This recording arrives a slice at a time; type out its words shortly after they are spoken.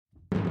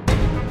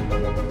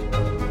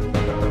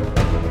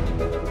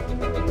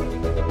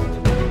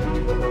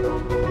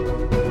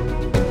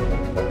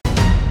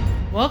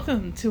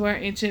Welcome to our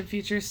Ancient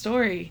Future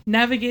story,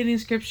 Navigating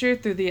Scripture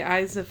Through the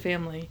Eyes of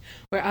Family,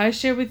 where I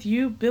share with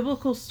you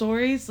biblical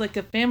stories like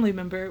a family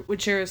member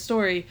would share a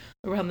story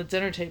around the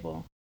dinner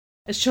table.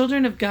 As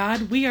children of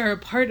God, we are a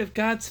part of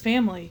God's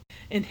family,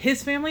 and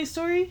His family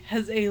story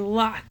has a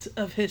lot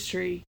of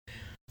history.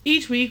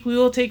 Each week, we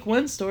will take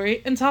one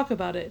story and talk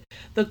about it,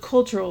 the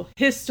cultural,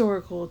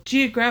 historical,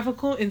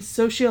 geographical, and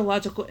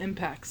sociological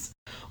impacts.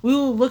 We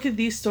will look at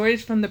these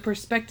stories from the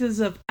perspectives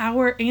of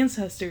our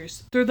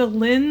ancestors through the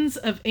lens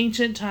of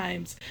ancient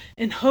times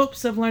in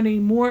hopes of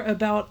learning more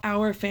about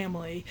our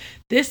family.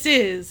 This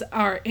is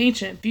our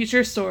Ancient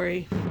Future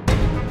story.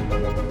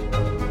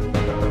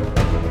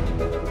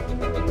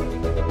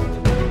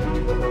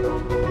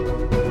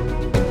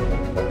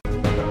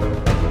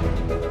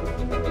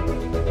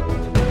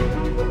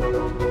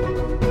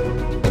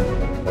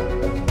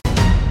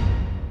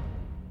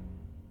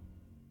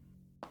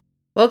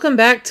 Welcome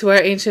back to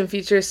our Ancient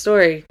Future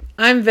story.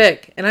 I'm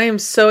Vic, and I am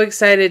so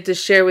excited to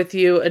share with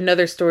you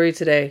another story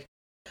today.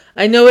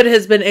 I know it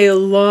has been a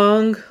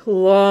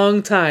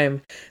long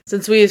time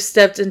since we have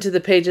stepped into the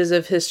pages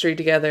of history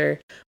together,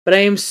 but I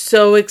am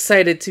so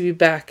excited to be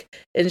back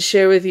and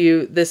share with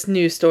you this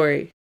new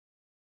story.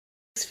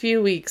 Next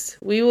few weeks,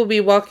 we will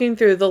be walking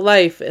through the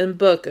life and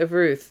book of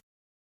Ruth.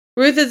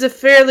 Ruth is a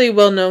fairly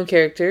well-known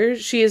character.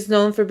 She is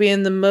known for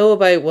being the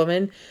Moabite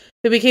woman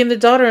who became the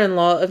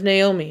daughter-in-law of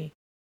Naomi.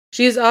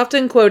 She is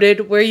often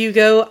quoted, "Where you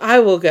go, I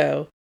will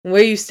go. And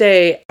where you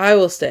stay, I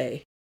will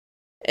stay."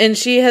 And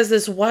she has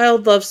this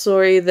wild love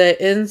story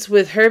that ends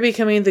with her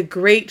becoming the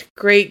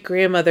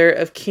great-great-grandmother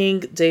of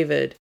King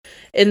David,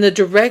 in the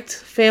direct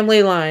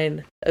family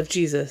line of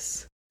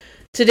Jesus.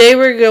 Today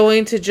we're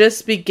going to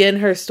just begin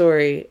her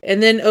story,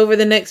 and then over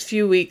the next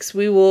few weeks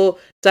we will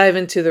dive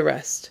into the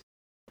rest.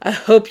 I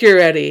hope you're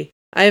ready.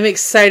 I am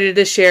excited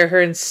to share her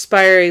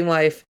inspiring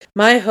life.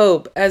 My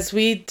hope as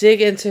we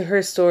dig into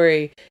her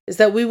story is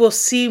that we will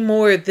see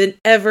more than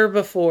ever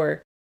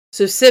before.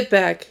 So sit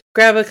back,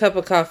 grab a cup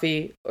of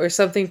coffee or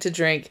something to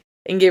drink,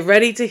 and get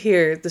ready to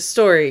hear the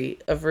story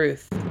of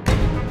Ruth.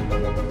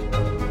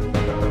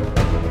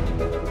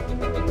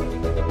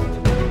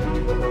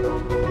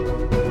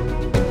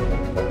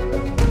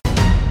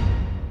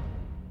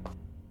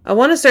 I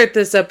want to start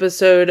this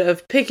episode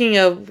of picking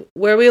up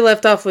where we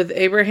left off with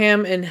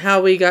Abraham and how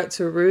we got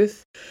to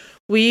Ruth.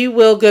 We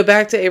will go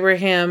back to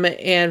Abraham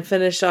and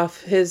finish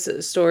off his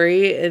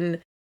story and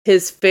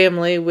his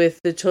family with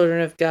the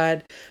children of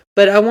God.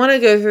 But I want to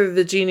go through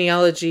the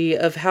genealogy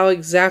of how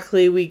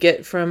exactly we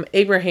get from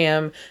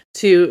Abraham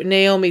to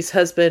Naomi's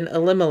husband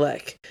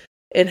Elimelech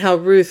and how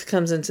Ruth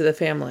comes into the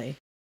family.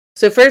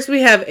 So first we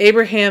have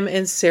Abraham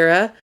and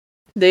Sarah.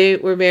 They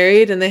were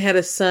married and they had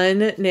a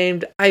son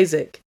named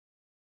Isaac.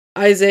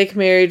 Isaac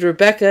married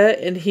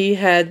Rebekah, and he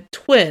had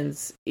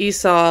twins,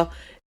 Esau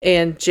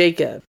and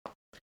Jacob.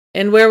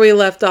 And where we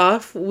left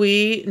off,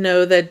 we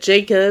know that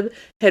Jacob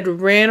had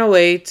ran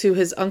away to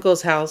his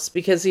uncle's house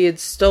because he had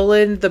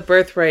stolen the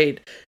birthright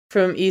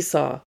from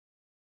Esau.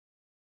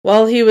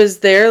 While he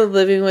was there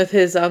living with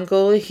his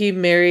uncle, he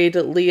married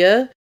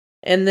Leah,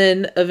 and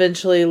then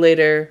eventually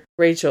later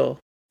Rachel.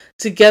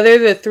 Together,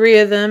 the three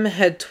of them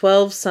had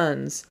 12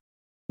 sons,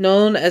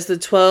 known as the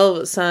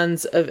 12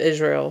 sons of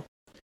Israel.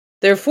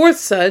 Their fourth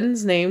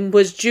son's name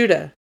was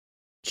Judah.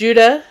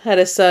 Judah had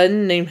a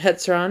son named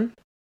Hezron.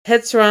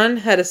 Hezron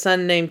had a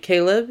son named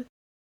Caleb.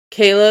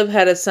 Caleb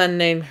had a son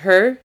named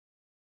Hur.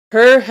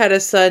 Hur had a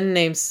son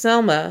named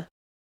Selma.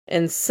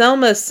 And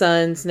Selma's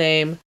son's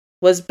name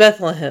was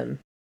Bethlehem.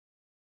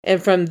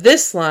 And from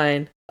this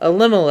line,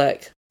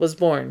 Elimelech was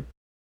born.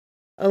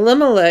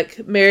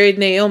 Elimelech married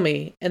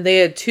Naomi, and they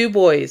had two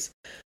boys,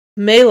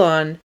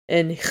 Mahlon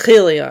and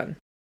Chilion.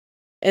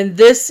 And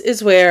this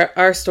is where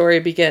our story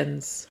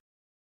begins.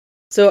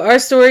 So our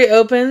story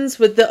opens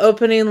with the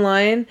opening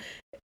line,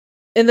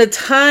 "In the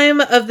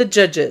time of the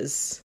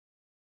judges."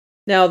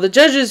 Now, the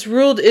judges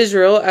ruled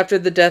Israel after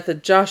the death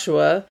of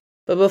Joshua,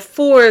 but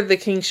before the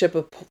kingship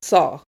of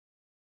Saul.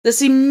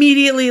 This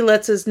immediately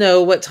lets us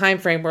know what time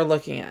frame we're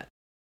looking at.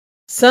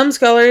 Some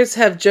scholars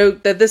have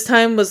joked that this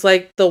time was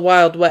like the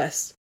Wild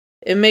West.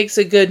 It makes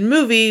a good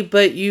movie,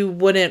 but you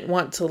wouldn't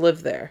want to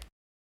live there.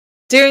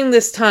 During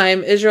this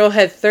time, Israel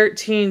had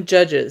 13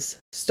 judges,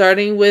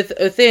 starting with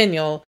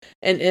Othniel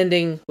and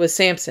ending with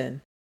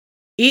Samson.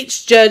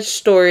 Each judge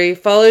story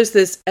follows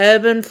this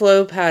ebb and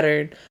flow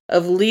pattern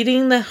of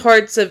leading the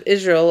hearts of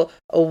Israel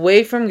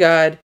away from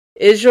God.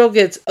 Israel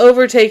gets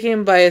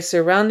overtaken by a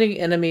surrounding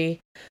enemy.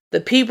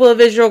 The people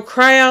of Israel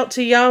cry out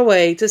to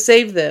Yahweh to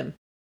save them.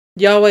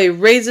 Yahweh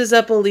raises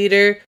up a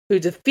leader who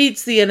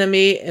defeats the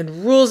enemy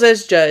and rules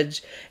as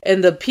judge,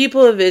 and the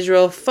people of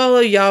Israel follow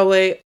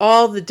Yahweh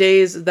all the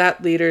days of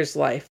that leader's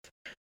life.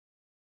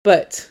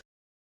 But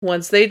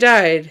once they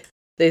died,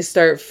 they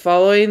start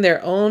following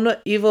their own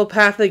evil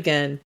path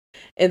again,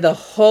 and the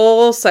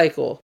whole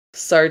cycle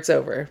starts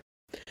over.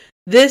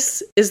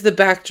 This is the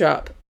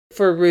backdrop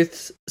for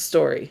Ruth's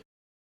story.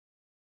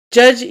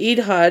 Judge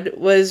Ehud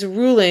was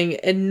ruling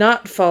and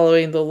not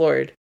following the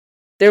Lord.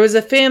 There was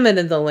a famine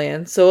in the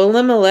land, so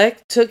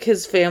Elimelech took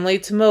his family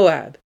to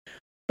Moab.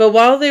 But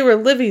while they were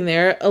living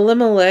there,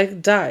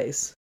 Elimelech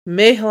dies.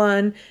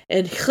 Mahlon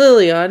and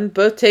Chilion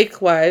both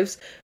take wives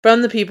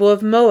from the people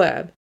of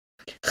Moab.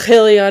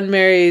 Chilion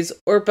marries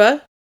Orpah,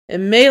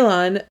 and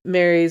Mahlon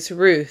marries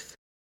Ruth.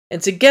 And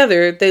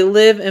together they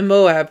live in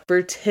Moab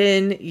for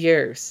 10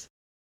 years.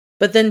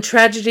 But then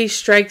tragedy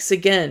strikes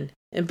again,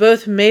 and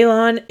both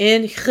Mahlon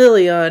and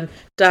Chilion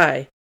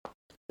die,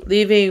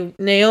 leaving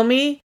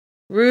Naomi,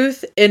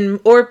 Ruth, and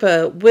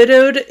Orpah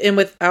widowed and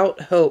without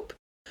hope.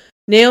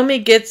 Naomi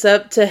gets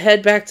up to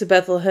head back to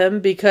Bethlehem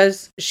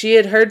because she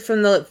had heard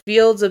from the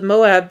fields of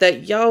Moab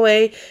that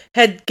Yahweh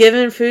had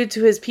given food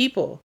to his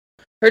people.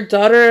 Her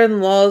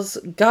daughter-in-laws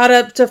got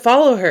up to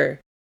follow her,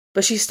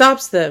 but she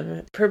stops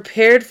them,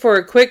 prepared for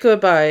a quick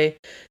goodbye.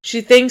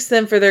 She thanks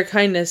them for their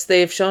kindness they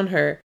have shown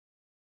her,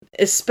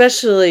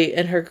 especially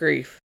in her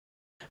grief.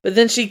 But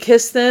then she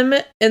kissed them,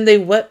 and they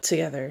wept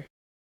together.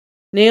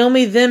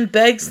 Naomi then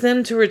begs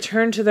them to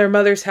return to their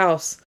mother's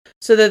house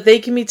so that they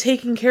can be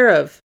taken care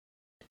of.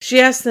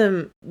 She asks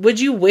them, "Would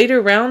you wait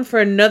around for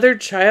another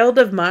child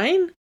of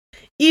mine?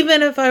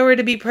 Even if I were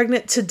to be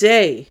pregnant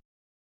today,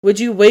 would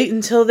you wait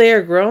until they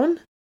are grown?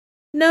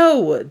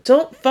 No,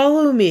 don't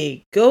follow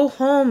me. Go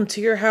home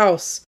to your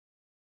house."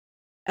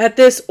 At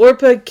this,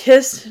 Orpah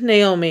kissed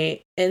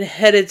Naomi and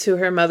headed to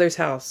her mother's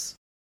house.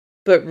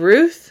 But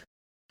Ruth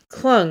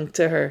clung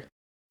to her.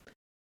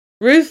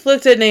 Ruth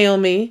looked at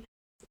Naomi,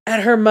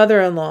 at her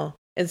mother-in-law,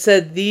 and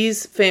said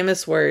these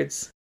famous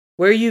words,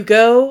 "Where you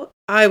go,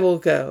 I will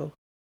go.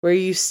 Where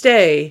you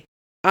stay,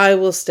 I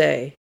will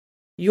stay.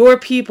 Your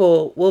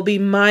people will be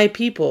my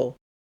people.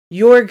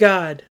 Your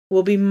God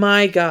will be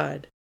my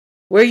God.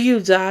 Where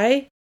you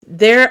die,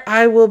 there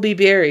I will be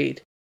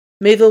buried.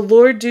 May the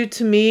Lord do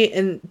to me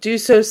and do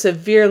so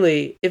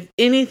severely if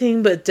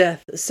anything but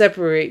death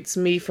separates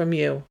me from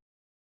you."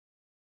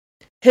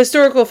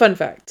 Historical fun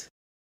fact.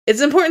 It's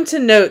important to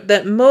note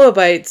that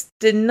Moabites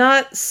did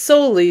not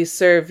solely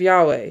serve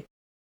Yahweh.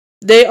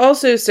 They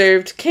also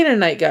served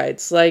Canaanite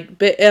gods like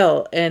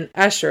Baal and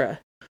Asherah,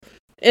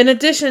 in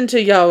addition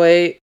to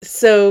Yahweh.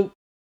 So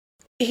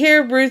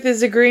here Ruth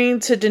is agreeing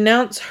to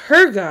denounce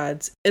her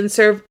gods and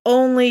serve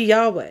only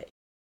Yahweh.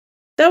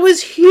 That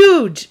was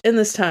huge in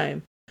this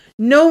time.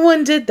 No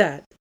one did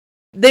that.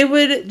 They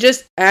would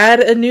just add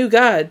a new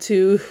god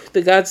to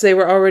the gods they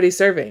were already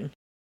serving.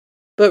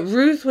 But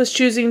Ruth was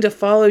choosing to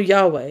follow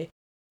Yahweh.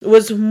 It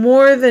was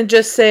more than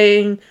just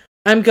saying,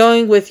 "I'm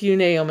going with you,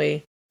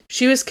 Naomi."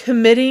 She was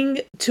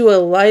committing to a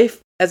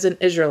life as an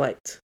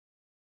Israelite.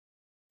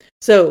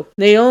 So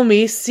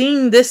Naomi,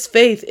 seeing this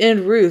faith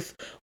in Ruth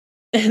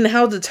and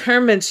how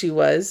determined she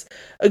was,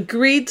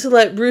 agreed to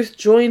let Ruth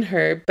join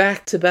her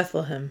back to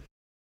Bethlehem.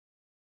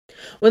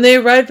 When they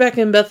arrived back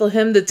in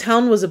Bethlehem, the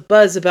town was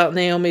abuzz about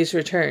Naomi's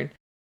return.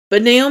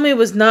 But Naomi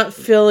was not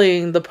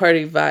feeling the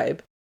party vibe.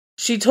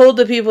 She told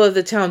the people of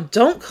the town,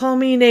 "Don't call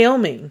me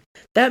Naomi.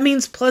 That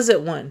means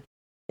pleasant one.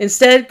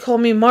 Instead, call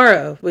me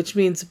Mara, which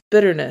means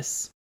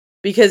bitterness.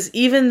 Because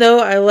even though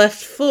I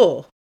left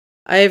full,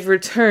 I have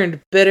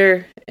returned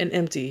bitter and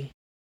empty."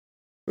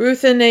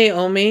 Ruth and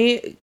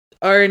Naomi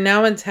are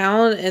now in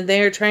town, and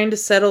they are trying to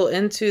settle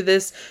into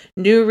this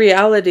new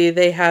reality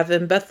they have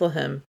in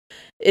Bethlehem.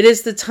 It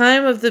is the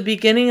time of the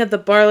beginning of the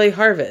barley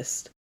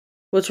harvest,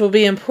 which will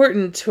be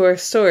important to our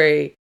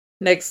story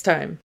next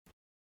time.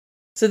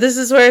 So this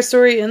is where our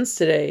story ends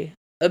today.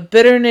 A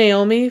bitter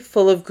Naomi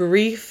full of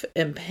grief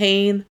and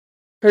pain,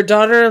 her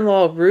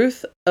daughter-in-law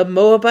Ruth, a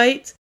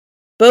Moabite,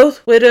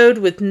 both widowed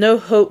with no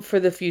hope for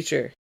the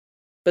future.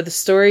 But the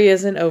story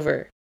isn't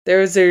over.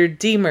 There is a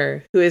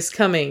Redeemer who is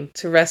coming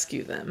to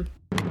rescue them.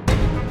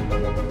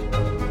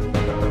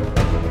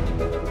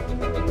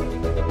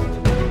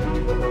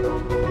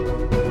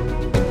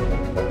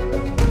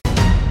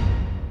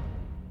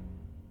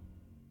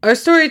 Our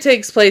story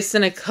takes place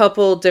in a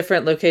couple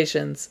different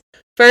locations.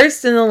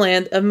 First, in the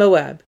land of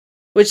Moab,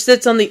 which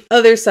sits on the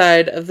other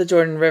side of the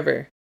Jordan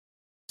River.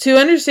 To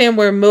understand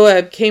where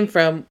Moab came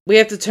from, we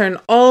have to turn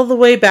all the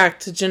way back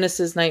to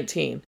Genesis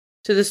 19,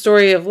 to the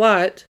story of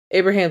Lot,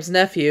 Abraham's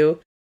nephew,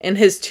 and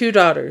his 2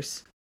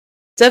 daughters.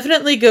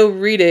 Definitely go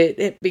read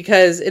it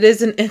because it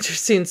is an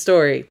interesting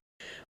story.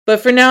 But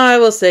for now I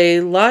will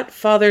say Lot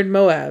fathered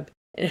Moab,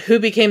 and who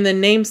became the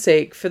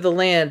namesake for the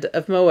land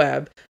of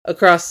Moab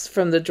across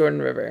from the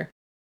Jordan River.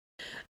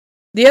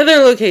 The other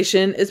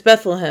location is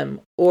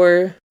Bethlehem,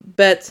 or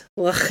Bet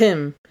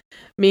Lachem,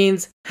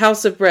 means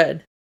house of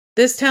bread.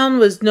 This town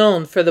was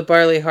known for the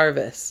barley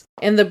harvest,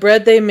 and the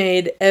bread they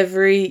made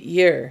every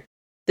year.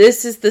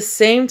 This is the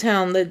same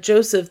town that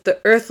Joseph,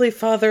 the earthly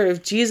father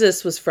of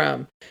Jesus, was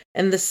from,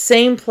 and the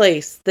same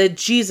place that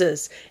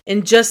Jesus,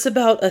 in just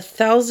about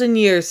 1,000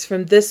 years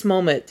from this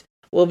moment,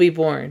 will be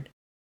born.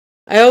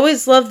 I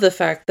always love the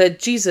fact that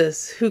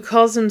Jesus, who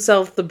calls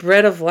himself the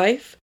bread of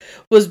life,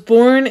 was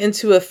born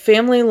into a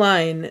family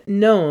line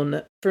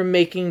known for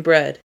making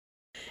bread,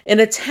 in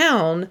a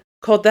town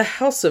called the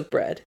House of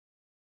Bread.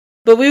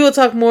 But we will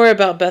talk more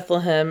about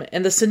Bethlehem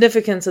and the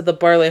significance of the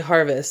barley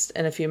harvest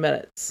in a few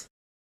minutes.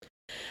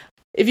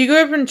 If you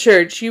grew up in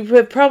church, you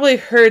have probably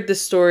heard the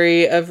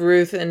story of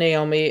Ruth and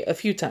Naomi a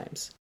few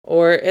times,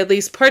 or at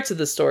least parts of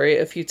the story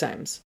a few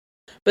times.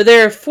 But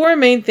there are four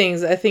main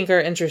things I think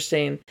are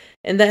interesting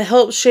and that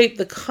help shape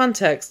the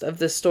context of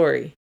this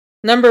story.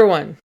 Number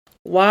one,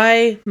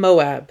 why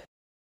Moab?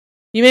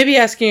 You may be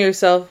asking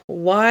yourself,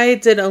 why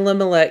did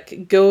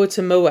Elimelech go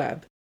to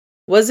Moab?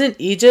 Wasn't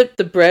Egypt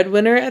the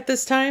breadwinner at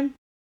this time?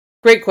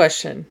 Great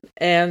question,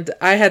 and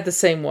I had the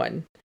same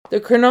one. The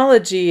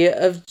chronology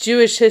of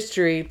Jewish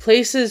history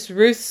places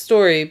Ruth's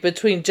story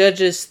between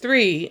Judges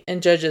 3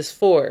 and Judges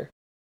 4,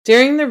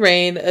 during the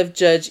reign of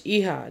Judge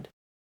Ehud.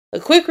 A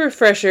quick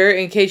refresher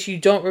in case you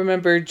don't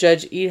remember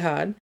Judge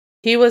Ehud,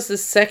 he was the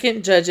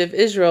second judge of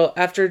Israel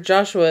after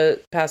Joshua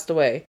passed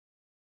away.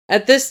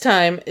 At this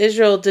time,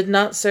 Israel did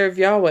not serve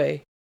Yahweh.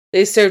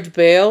 They served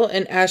Baal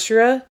and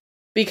Asherah.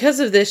 Because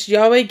of this,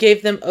 Yahweh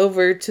gave them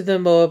over to the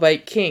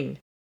Moabite king,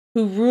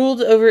 who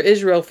ruled over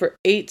Israel for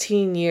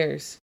 18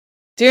 years,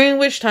 during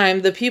which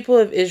time the people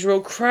of Israel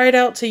cried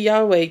out to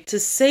Yahweh to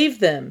save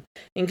them,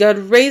 and God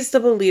raised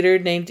up a leader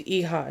named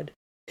Ehud,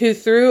 who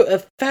through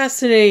a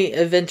fascinating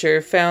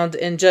adventure found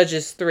in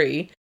Judges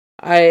 3,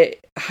 I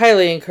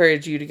highly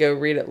encourage you to go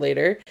read it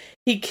later,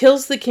 he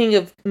kills the king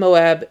of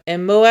Moab,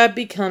 and Moab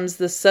becomes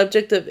the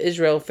subject of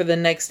Israel for the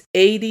next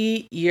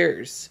 80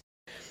 years.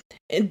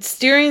 It's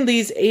during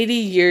these 80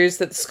 years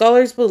that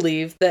scholars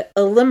believe that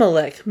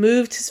Elimelech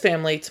moved his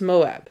family to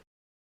Moab.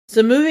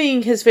 So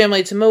moving his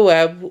family to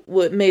Moab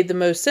made the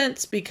most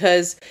sense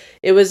because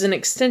it was an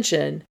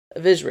extension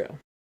of Israel.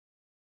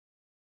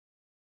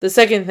 The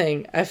second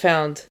thing I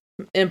found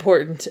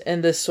important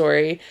in this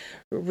story,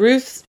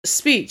 Ruth's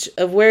speech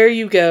of where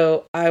you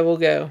go, I will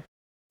go.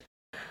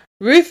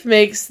 Ruth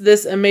makes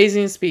this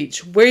amazing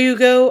speech. Where you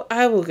go,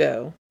 I will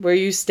go. Where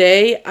you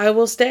stay, I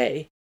will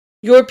stay.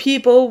 Your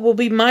people will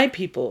be my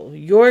people.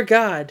 Your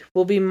God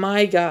will be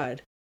my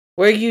God.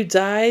 Where you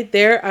die,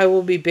 there I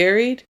will be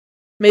buried.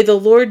 May the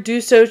Lord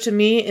do so to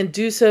me and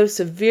do so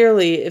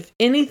severely if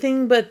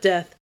anything but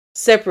death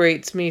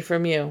separates me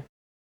from you.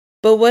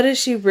 But what is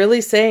she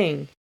really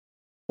saying?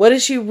 What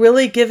is she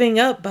really giving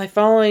up by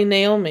following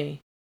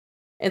Naomi?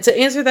 And to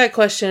answer that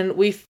question,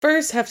 we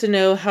first have to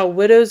know how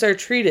widows are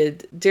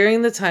treated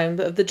during the time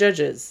of the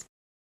judges.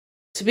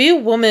 To be a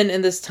woman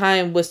in this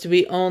time was to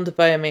be owned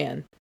by a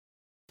man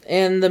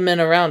and the men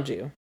around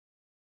you.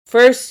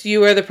 First,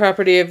 you are the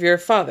property of your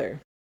father.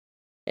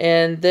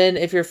 And then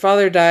if your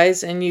father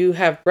dies and you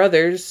have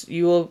brothers,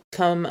 you will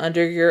come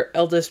under your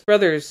eldest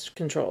brother's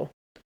control.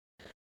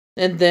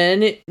 And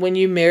then when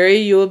you marry,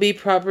 you will be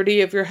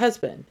property of your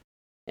husband.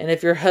 And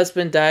if your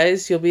husband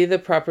dies, you'll be the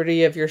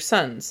property of your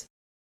sons.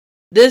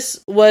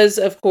 This was,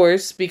 of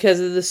course, because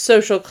of the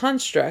social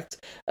construct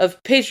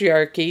of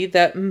patriarchy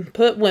that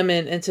put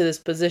women into this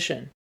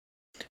position.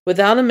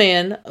 Without a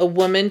man, a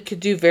woman could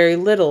do very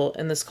little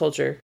in this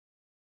culture.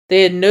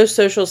 They had no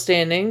social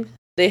standing,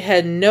 they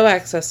had no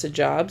access to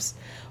jobs,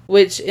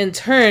 which in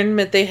turn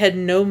meant they had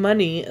no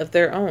money of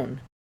their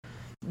own.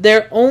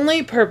 Their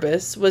only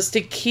purpose was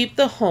to keep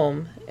the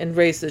home and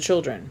raise the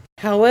children.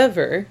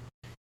 However,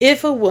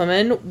 if a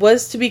woman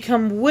was to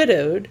become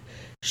widowed,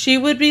 she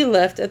would be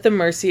left at the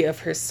mercy of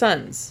her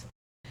sons.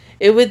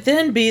 It would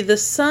then be the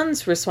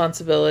son's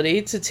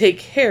responsibility to take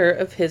care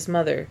of his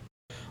mother,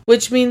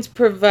 which means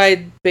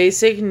provide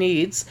basic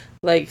needs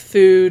like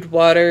food,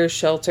 water,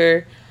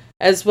 shelter,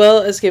 as well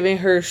as giving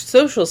her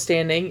social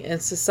standing in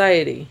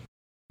society.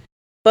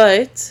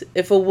 But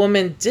if a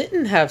woman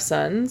didn't have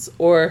sons,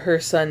 or her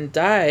son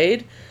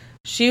died,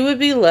 she would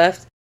be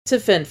left to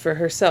fend for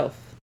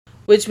herself,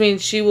 which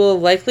means she will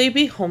likely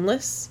be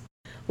homeless,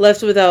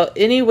 left without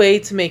any way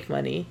to make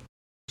money.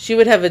 She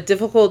would have a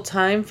difficult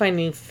time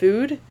finding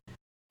food.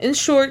 In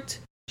short,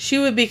 she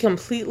would be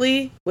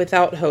completely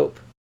without hope,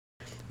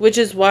 which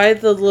is why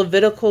the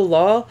Levitical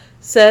law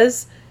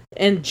says,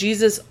 and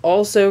Jesus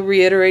also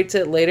reiterates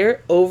it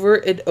later over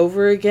and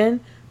over again,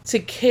 to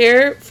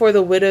care for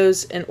the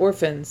widows and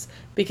orphans,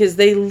 because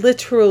they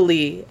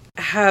literally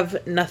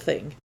have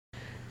nothing.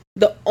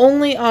 The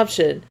only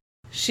option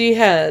she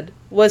had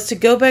was to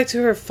go back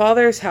to her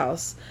father's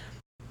house,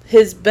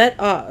 his bet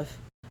Av,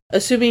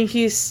 assuming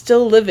he's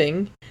still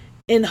living,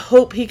 and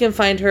hope he can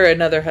find her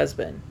another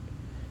husband.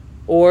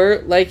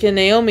 Or, like in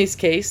Naomi's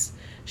case,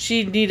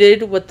 she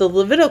needed what the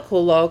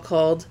Levitical law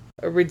called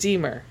a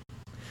redeemer,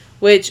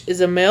 which is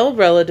a male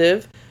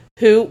relative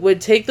who would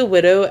take the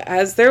widow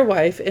as their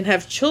wife and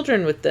have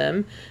children with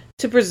them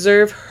to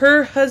preserve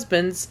her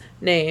husband's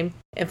name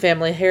and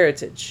family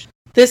heritage.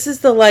 This is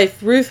the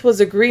life Ruth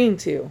was agreeing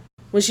to.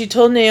 When she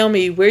told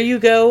Naomi, where you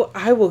go,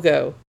 I will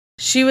go,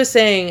 she was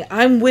saying,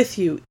 I'm with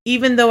you,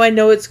 even though I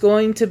know it's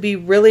going to be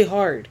really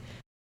hard,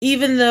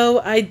 even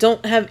though I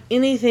don't have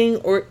anything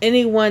or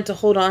anyone to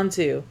hold on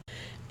to,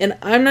 and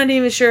I'm not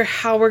even sure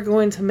how we're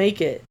going to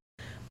make it.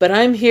 But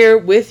I'm here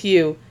with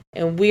you,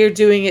 and we're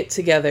doing it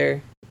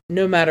together,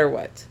 no matter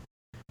what.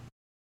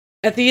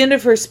 At the end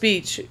of her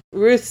speech,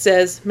 Ruth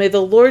says, may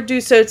the Lord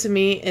do so to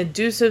me, and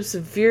do so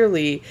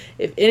severely,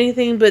 if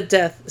anything but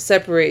death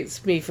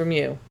separates me from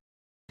you.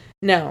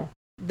 Now,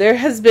 There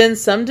has been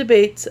some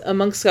debate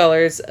among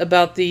scholars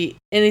about the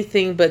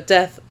anything but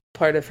death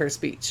part of her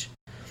speech.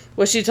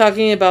 Was she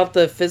talking about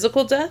the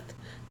physical death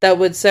that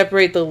would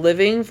separate the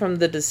living from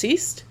the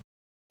deceased?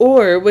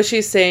 Or was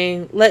she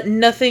saying, let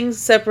nothing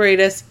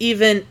separate us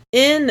even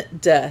in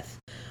death,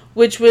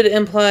 which would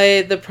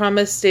imply the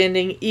promise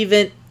standing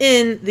even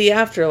in the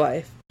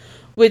afterlife?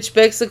 Which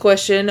begs the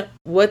question,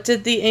 what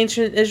did the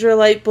ancient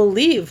Israelite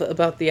believe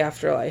about the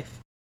afterlife?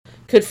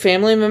 Could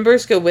family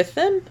members go with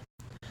them?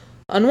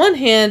 On one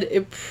hand,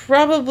 it's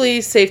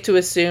probably safe to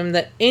assume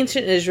that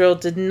ancient Israel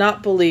did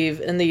not believe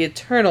in the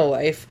eternal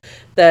life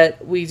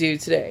that we do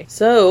today.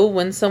 So,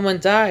 when someone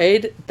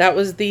died, that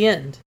was the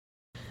end.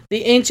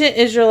 The ancient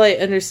Israelite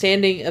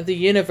understanding of the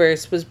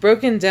universe was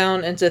broken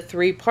down into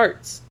 3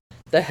 parts: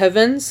 the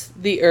heavens,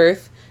 the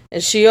earth,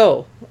 and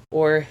Sheol,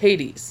 or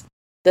Hades.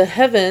 The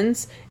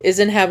heavens is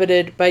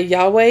inhabited by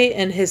Yahweh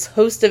and his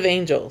host of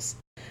angels.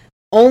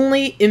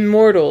 Only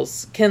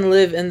immortals can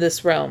live in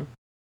this realm.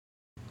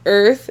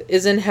 Earth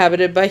is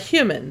inhabited by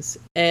humans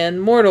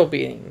and mortal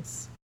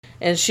beings,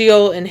 and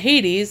Sheol and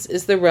Hades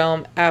is the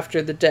realm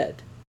after the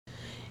dead.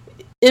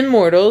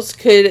 Immortals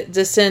could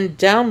descend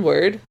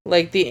downward,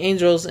 like the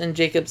angels in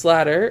Jacob's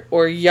ladder,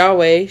 or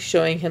Yahweh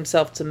showing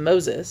himself to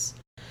Moses,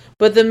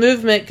 but the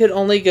movement could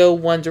only go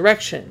one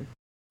direction,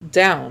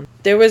 down.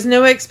 There was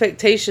no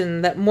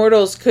expectation that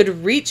mortals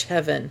could reach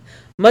heaven,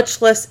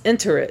 much less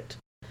enter it.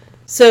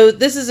 So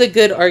this is a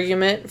good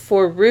argument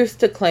for Ruth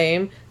to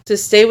claim to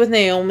stay with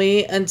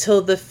Naomi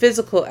until the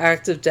physical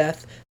act of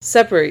death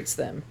separates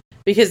them,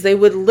 because they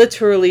would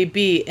literally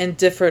be in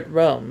different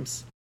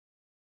realms.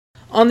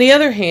 On the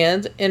other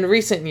hand, in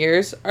recent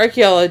years,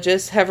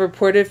 archaeologists have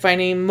reported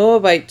finding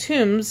Moabite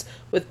tombs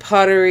with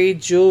pottery,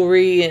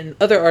 jewelry, and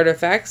other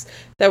artifacts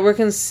that were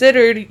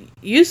considered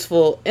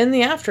useful in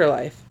the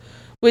afterlife,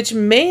 which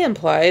may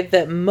imply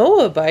that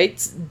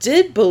Moabites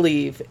did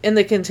believe in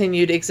the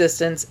continued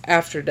existence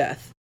after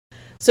death.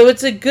 So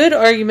it's a good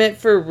argument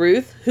for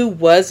Ruth, who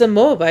was a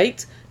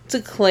Moabite, to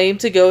claim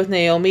to go with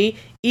Naomi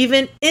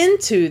even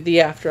into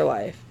the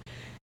afterlife.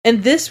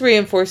 And this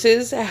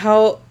reinforces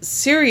how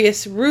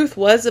serious Ruth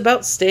was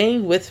about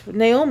staying with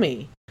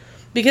Naomi.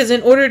 Because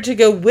in order to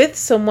go with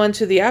someone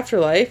to the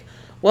afterlife,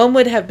 one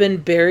would have been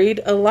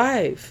buried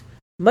alive,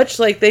 much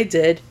like they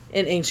did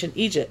in ancient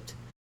Egypt.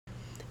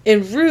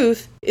 And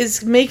Ruth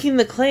is making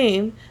the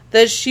claim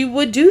that she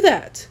would do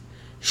that.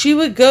 She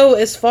would go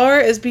as far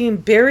as being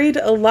buried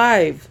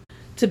alive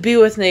to be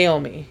with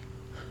Naomi.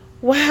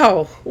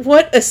 Wow,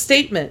 what a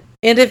statement.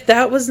 And if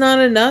that was not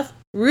enough,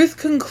 Ruth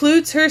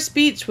concludes her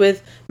speech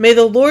with, "May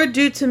the Lord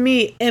do to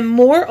me and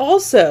more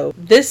also."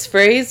 This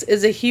phrase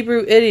is a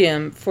Hebrew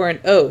idiom for an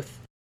oath.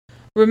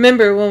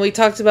 Remember when we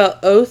talked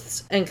about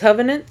oaths and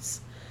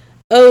covenants?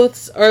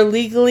 Oaths are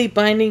legally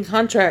binding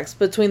contracts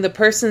between the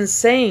person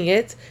saying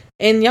it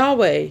and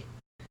Yahweh.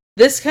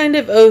 This kind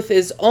of oath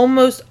is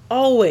almost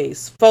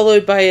always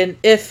followed by an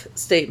if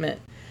statement,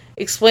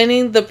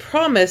 explaining the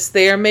promise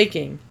they are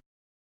making.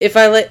 If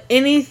I let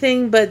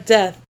anything but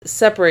death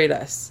separate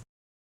us.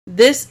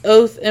 This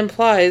oath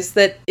implies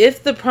that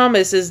if the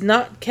promise is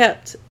not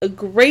kept, a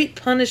great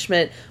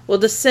punishment will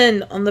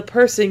descend on the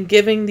person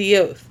giving the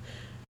oath,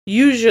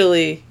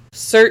 usually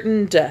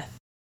certain death.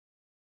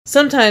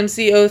 Sometimes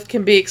the oath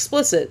can be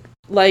explicit,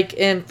 like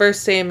in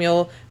 1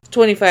 Samuel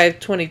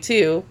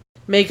 25:22,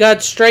 "May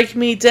God strike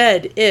me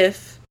dead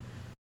if..."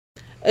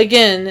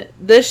 Again,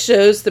 this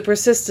shows the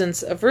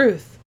persistence of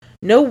Ruth.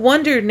 No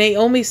wonder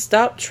Naomi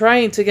stopped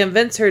trying to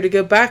convince her to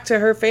go back to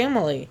her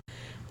family.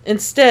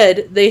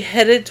 Instead, they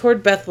headed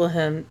toward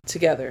Bethlehem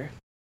together.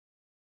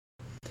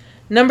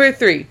 Number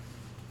 3.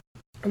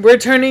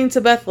 Returning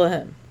to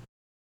Bethlehem.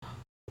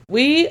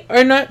 We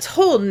are not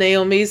told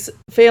Naomi's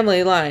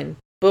family line,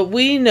 but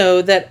we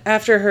know that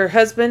after her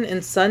husband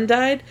and son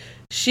died,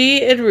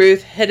 she and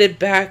Ruth headed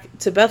back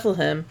to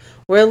Bethlehem,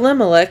 where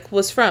Elimelech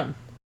was from.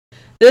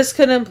 This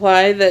could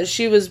imply that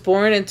she was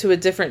born into a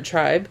different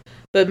tribe,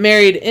 but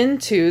married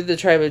into the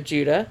tribe of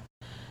Judah.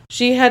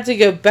 She had to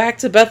go back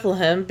to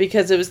Bethlehem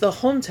because it was the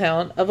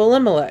hometown of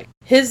Elimelech.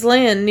 His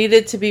land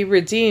needed to be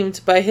redeemed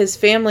by his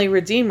family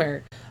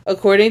redeemer,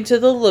 according to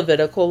the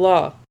Levitical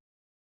law.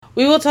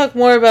 We will talk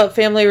more about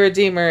family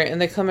redeemer in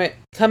the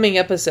coming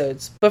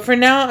episodes, but for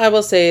now I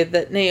will say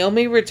that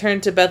Naomi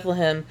returned to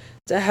Bethlehem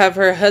to have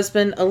her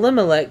husband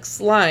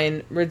Elimelech's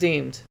line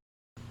redeemed.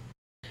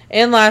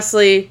 And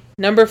lastly,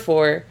 number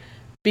 4,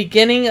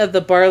 beginning of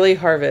the barley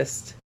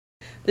harvest.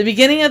 The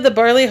beginning of the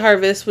barley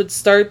harvest would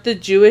start the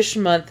Jewish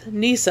month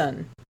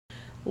Nisan,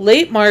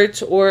 late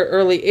March or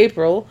early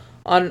April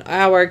on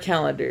our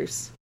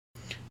calendars.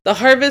 The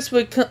harvest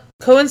would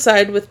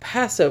coincide with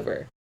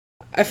Passover.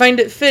 I find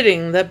it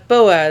fitting that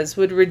Boaz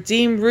would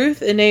redeem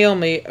Ruth and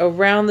Naomi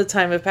around the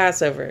time of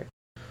Passover,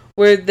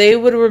 where they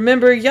would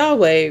remember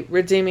Yahweh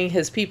redeeming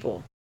his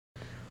people.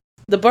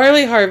 The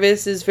barley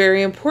harvest is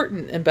very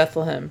important in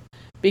Bethlehem,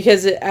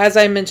 because as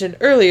I mentioned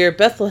earlier,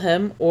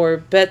 Bethlehem, or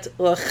Bet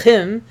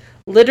Lechem,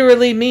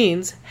 literally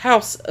means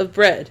house of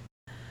bread.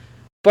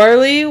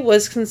 Barley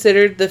was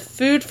considered the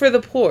food for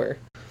the poor,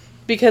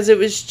 because it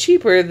was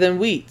cheaper than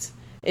wheat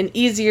and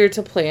easier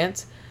to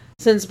plant,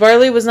 since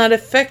barley was not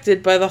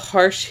affected by the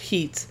harsh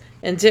heat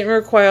and didn't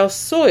require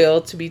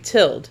soil to be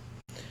tilled.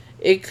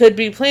 It could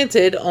be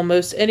planted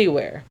almost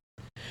anywhere,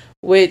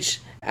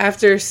 which,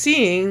 after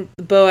seeing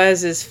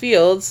Boaz's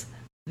fields,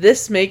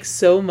 this makes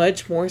so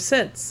much more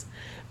sense,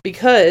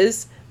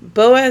 because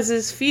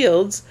Boaz's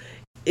fields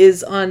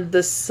is on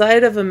the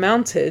side of a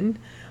mountain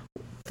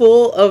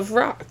full of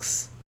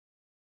rocks.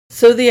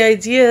 So the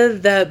idea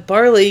that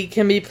barley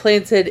can be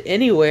planted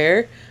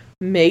anywhere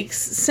makes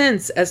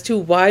sense as to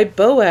why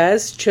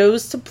Boaz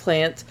chose to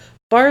plant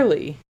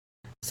barley.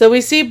 So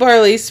we see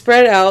barley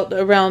spread out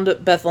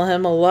around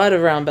Bethlehem, a lot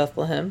around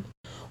Bethlehem.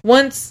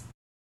 Once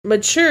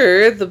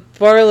mature, the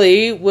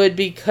barley would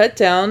be cut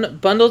down,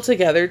 bundled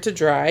together to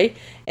dry,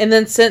 and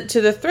then sent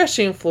to the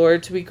threshing floor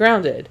to be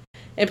grounded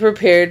and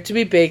prepared to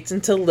be baked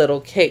into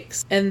little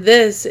cakes. And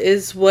this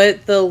is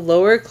what the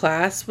lower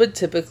class would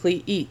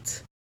typically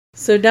eat.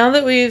 So now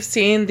that we've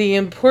seen the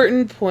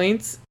important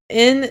points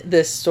in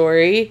this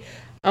story,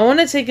 I want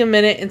to take a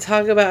minute and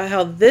talk about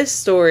how this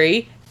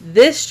story,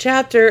 this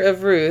chapter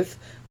of Ruth,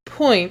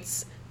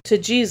 points to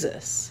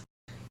Jesus.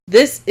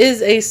 This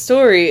is a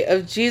story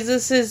of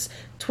Jesus's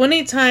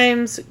 20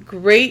 times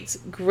great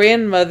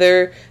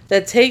grandmother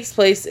that takes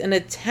place in a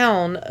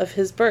town of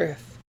his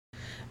birth.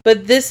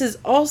 But this is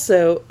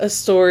also a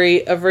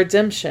story of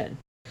redemption.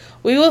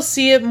 We will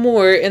see it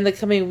more in the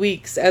coming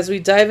weeks as we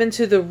dive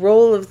into the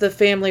role of the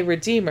family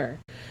redeemer.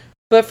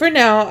 But for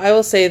now, I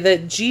will say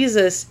that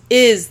Jesus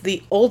is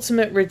the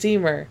ultimate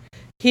redeemer.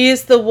 He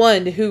is the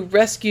one who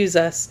rescues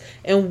us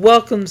and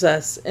welcomes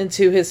us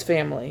into his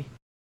family.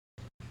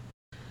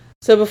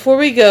 So before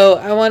we go,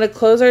 I want to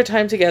close our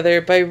time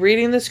together by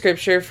reading the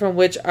scripture from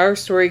which our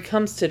story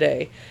comes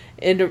today,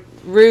 in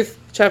Ruth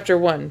chapter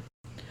 1.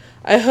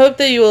 I hope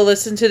that you will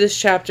listen to this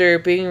chapter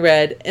being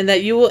read and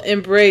that you will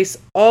embrace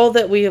all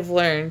that we have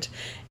learned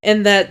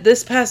and that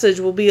this passage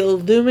will be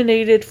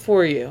illuminated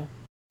for you.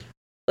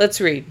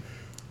 Let's read.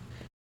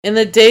 In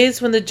the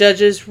days when the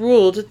judges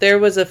ruled, there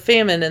was a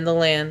famine in the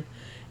land,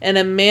 and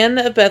a man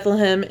of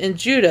Bethlehem in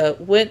Judah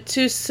went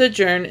to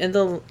sojourn in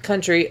the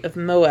country of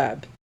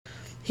Moab.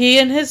 He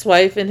and his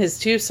wife and his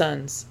 2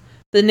 sons.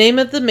 The name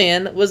of the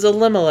man was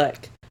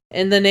Elimelech,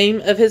 and the name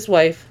of his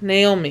wife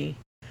Naomi.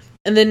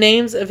 And the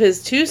names of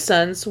his 2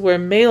 sons were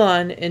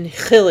Mahlon and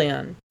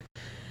Chilion.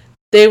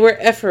 They were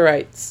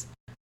Ephrathites,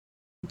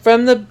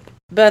 from the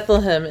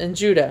Bethlehem in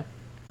Judah.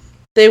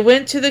 They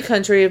went to the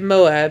country of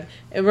Moab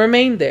and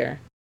remained there.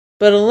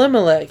 But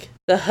Elimelech,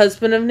 the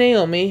husband of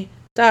Naomi,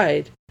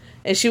 died,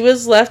 and she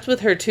was left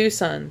with her 2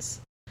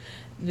 sons.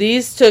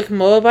 These took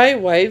Moabite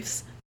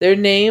wives, their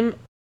name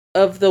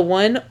of the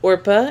one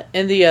Orpah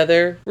and the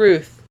other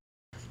Ruth.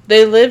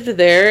 They lived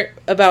there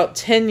about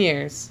 10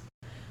 years.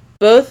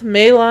 Both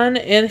Mahlon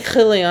and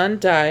Chilion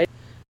died,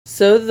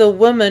 so the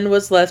woman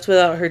was left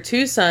without her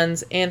 2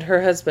 sons and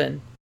her husband.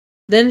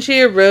 Then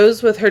she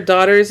arose with her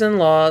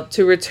daughters-in-law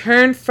to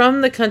return from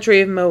the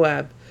country of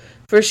Moab,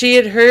 for she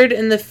had heard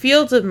in the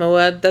fields of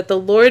Moab that the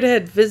Lord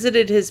had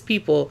visited his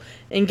people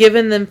and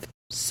given them.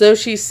 So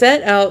she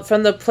set out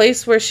from the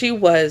place where she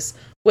was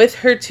with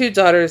her 2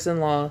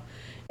 daughters-in-law,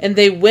 and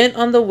they went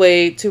on the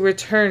way to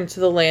return to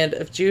the land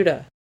of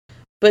Judah.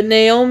 But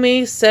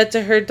Naomi said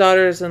to her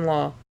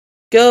daughters-in-law,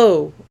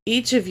 "Go,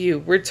 each of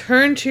you,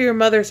 return to your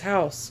mother's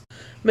house.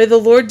 May the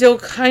Lord deal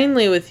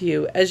kindly with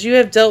you, as you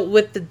have dealt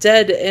with the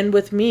dead and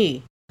with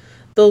me.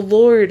 The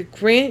Lord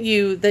grant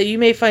you that you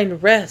may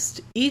find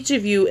rest, each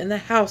of you in the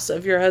house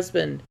of your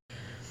husband."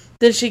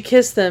 Then she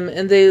kissed them,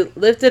 and they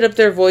lifted up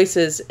their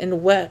voices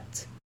and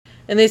wept.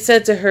 And they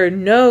said to her,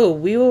 "No,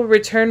 we will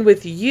return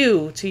with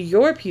you to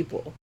your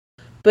people."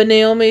 But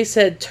Naomi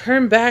said,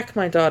 "Turn back,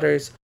 my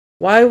daughters.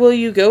 Why will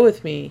you go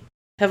with me?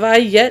 Have I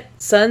yet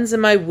sons in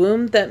my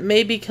womb that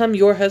may become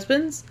your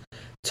husbands?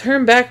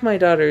 Turn back, my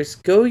daughters,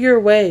 go your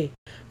way,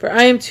 for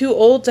I am too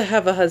old to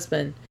have a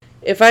husband.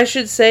 If I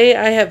should say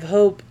I have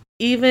hope,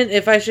 even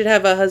if I should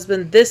have a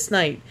husband this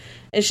night,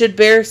 and should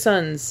bear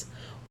sons,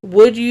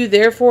 would you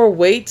therefore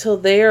wait till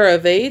they are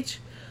of age?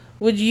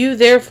 Would you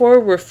therefore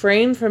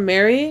refrain from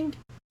marrying?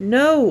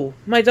 No,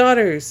 my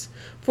daughters,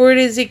 for it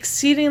is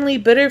exceedingly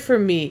bitter for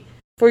me,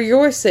 for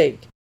your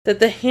sake, that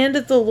the hand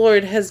of the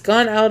Lord has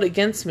gone out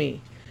against me."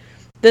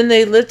 Then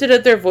they lifted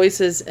up their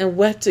voices and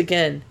wept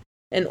again.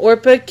 And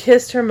Orpah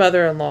kissed her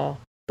mother-in-law,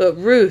 but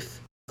Ruth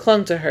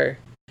clung to her.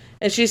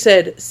 And she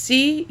said,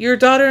 "See, your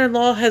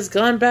daughter-in-law has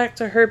gone back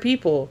to her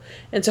people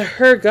and to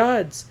her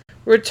gods.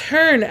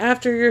 Return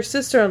after your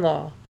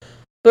sister-in-law."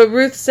 But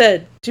Ruth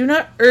said, "Do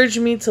not urge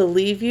me to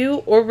leave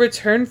you or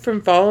return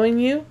from following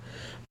you.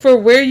 For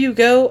where you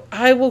go,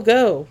 I will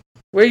go.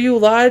 Where you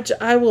lodge,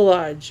 I will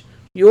lodge.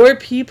 Your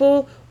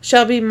people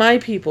shall be my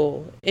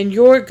people, and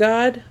your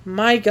God,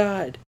 my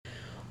God.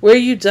 Where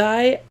you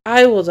die,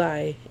 I will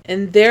die,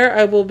 and there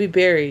I will be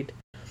buried.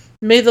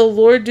 May the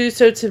Lord do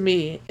so to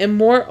me, and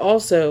more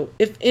also,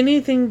 if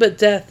anything but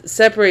death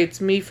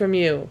separates me from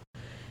you."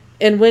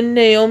 And when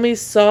Naomi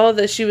saw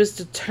that she was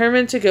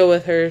determined to go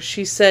with her,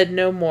 she said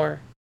no more.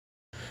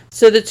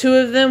 So the two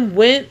of them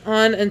went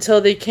on until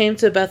they came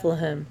to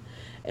Bethlehem.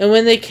 And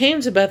when they came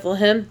to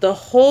Bethlehem, the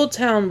whole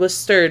town was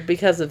stirred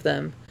because of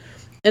them.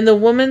 And the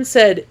woman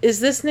said, "Is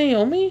this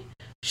Naomi?"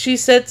 She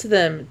said to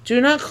them, "Do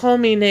not call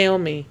me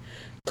Naomi.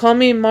 Call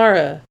me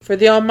Mara, for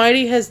the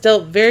Almighty has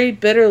dealt very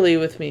bitterly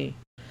with me.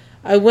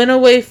 I went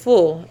away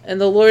full,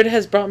 and the Lord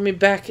has brought me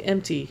back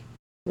empty.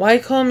 Why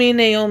call me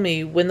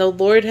Naomi, when the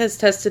Lord has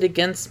tested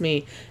against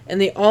me,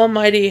 and the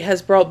Almighty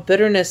has brought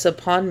bitterness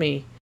upon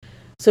me?"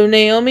 So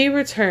Naomi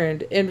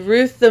returned, and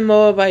Ruth the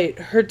Moabite,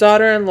 her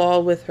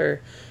daughter-in-law, with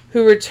her,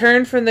 who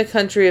returned from the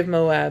country of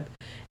Moab,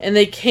 and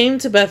they came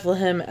to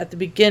Bethlehem at the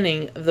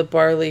beginning of the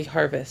barley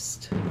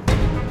harvest.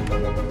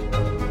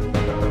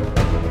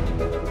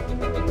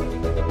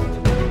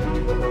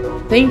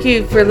 Thank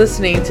you for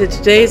listening to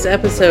today's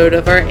episode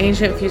of our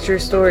Ancient Future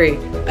Story.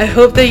 I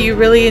hope that you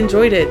really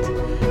enjoyed it.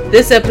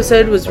 This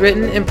episode was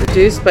written and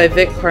produced by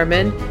Vic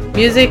Harmon.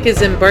 Music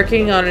is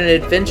Embarking on an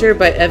Adventure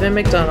by Evan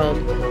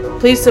McDonald.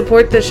 Please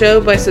support the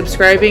show by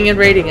subscribing and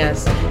rating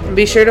us. And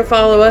be sure to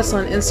follow us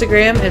on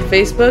Instagram and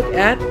Facebook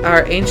at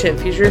Our Ancient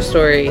Future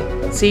Story.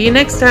 See you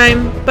next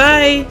time.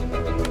 Bye!